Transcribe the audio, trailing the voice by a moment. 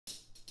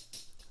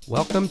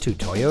Welcome to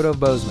Toyota of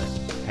Bozeman,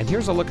 and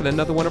here's a look at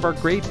another one of our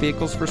great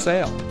vehicles for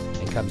sale.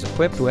 It comes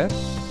equipped with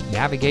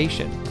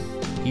navigation,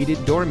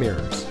 heated door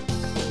mirrors,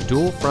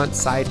 dual front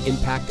side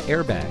impact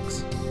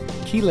airbags,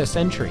 keyless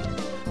entry,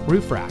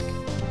 roof rack,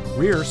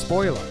 rear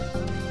spoiler,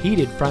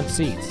 heated front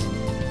seats,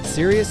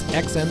 Sirius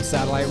XM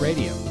satellite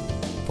radio,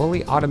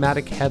 fully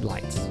automatic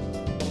headlights,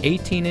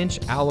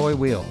 18-inch alloy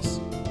wheels,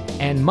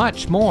 and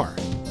much more.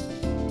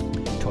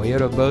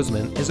 Toyota of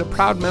Bozeman is a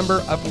proud member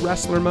of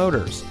Ressler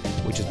Motors,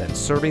 which has been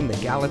serving the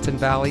Gallatin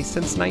Valley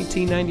since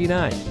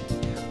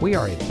 1999. We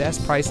are a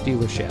best price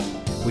dealership,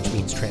 which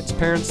means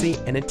transparency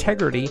and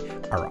integrity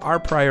are our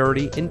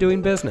priority in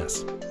doing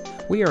business.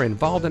 We are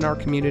involved in our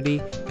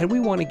community, and we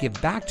want to give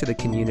back to the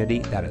community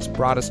that has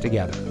brought us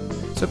together.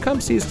 So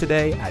come see us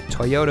today at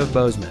Toyota of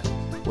Bozeman,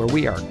 where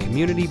we are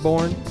community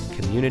born,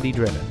 community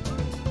driven.